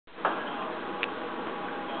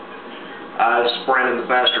This is Brandon the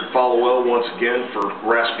Bastard Followell once again for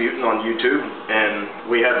Rasputin on YouTube, and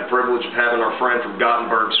we have the privilege of having our friend from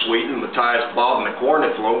Gothenburg, Sweden, Matthias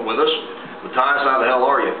McWarneflo with us. Matthias, how the hell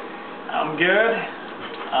are you? I'm good.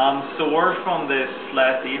 I'm sore from this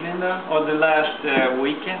last evening though, or the last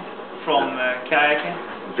weekend from kayaking.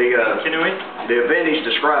 Canoeing. The event he's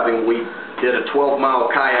describing, we did a 12-mile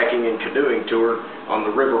kayaking and canoeing tour on the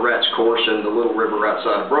River Rats course in the little river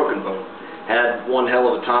outside of Broken Bow. Had one hell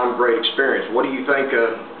of a time, great experience. What do you think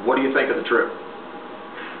of the trip?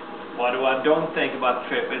 What do I don't think about the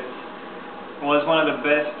trip? It was one of the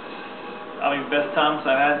best times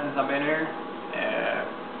I've had since I've been here.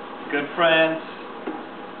 Good friends,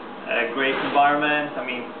 a great environment. I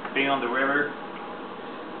mean, being on the river,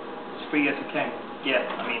 as free as you can get.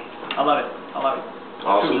 I mean, I love it. I love it.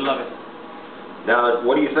 Awesome. Truly love it. Now,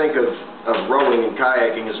 what do you think of rowing and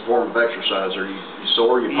kayaking as a form of exercise? Are you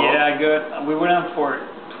sore? You pumped? Yeah, good. We went out for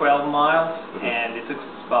 12 miles, and it took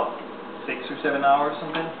us about 6 or 7 hours or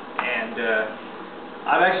something. And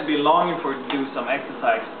I've actually been longing to do some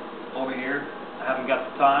exercise over here. I haven't got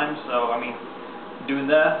the time, so I mean, doing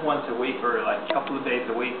that once a week or like a couple of days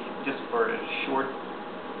a week, just for a short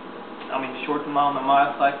amount of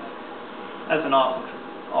miles, like that's an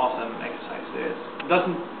awesome exercise.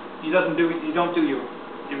 You don't do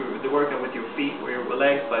the workout with your feet or your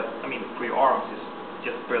legs, but I mean for your arms it's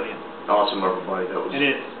just brilliant. Awesome, everybody. It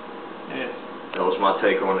is. That was my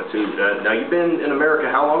take on it too. Now you've been in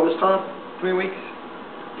America how long this time? 3 weeks.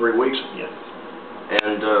 3 weeks? Yes.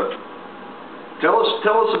 And tell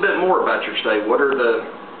us a bit more about your stay. What are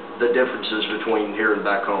the differences between here and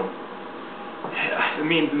back home? I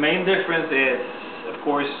mean, the main difference is, of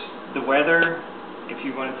course, the weather. If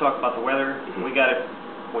you want to talk about the weather, we got it.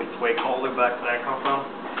 It's way colder back where I come from.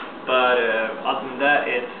 But other than that,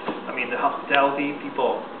 I mean, the hospitality,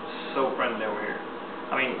 people so friendly over here.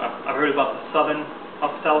 I mean, I've heard about the southern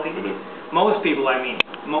hospitality. Most people I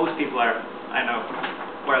know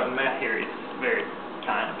where I've met here is very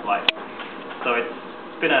kind and polite. So it's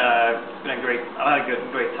been a great. I've had a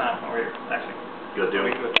great time over here actually. Good deal.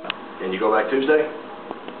 Really good. And you go back Tuesday?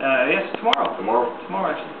 Yes, tomorrow. Tomorrow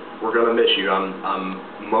actually. We're gonna miss you. I'm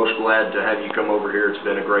most glad to have you come over here. It's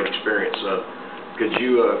been a great experience. Could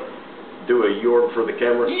you do a yord for the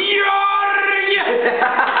camera? Yord!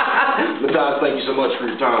 Matthias, thank you so much for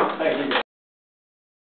your time. Thank you.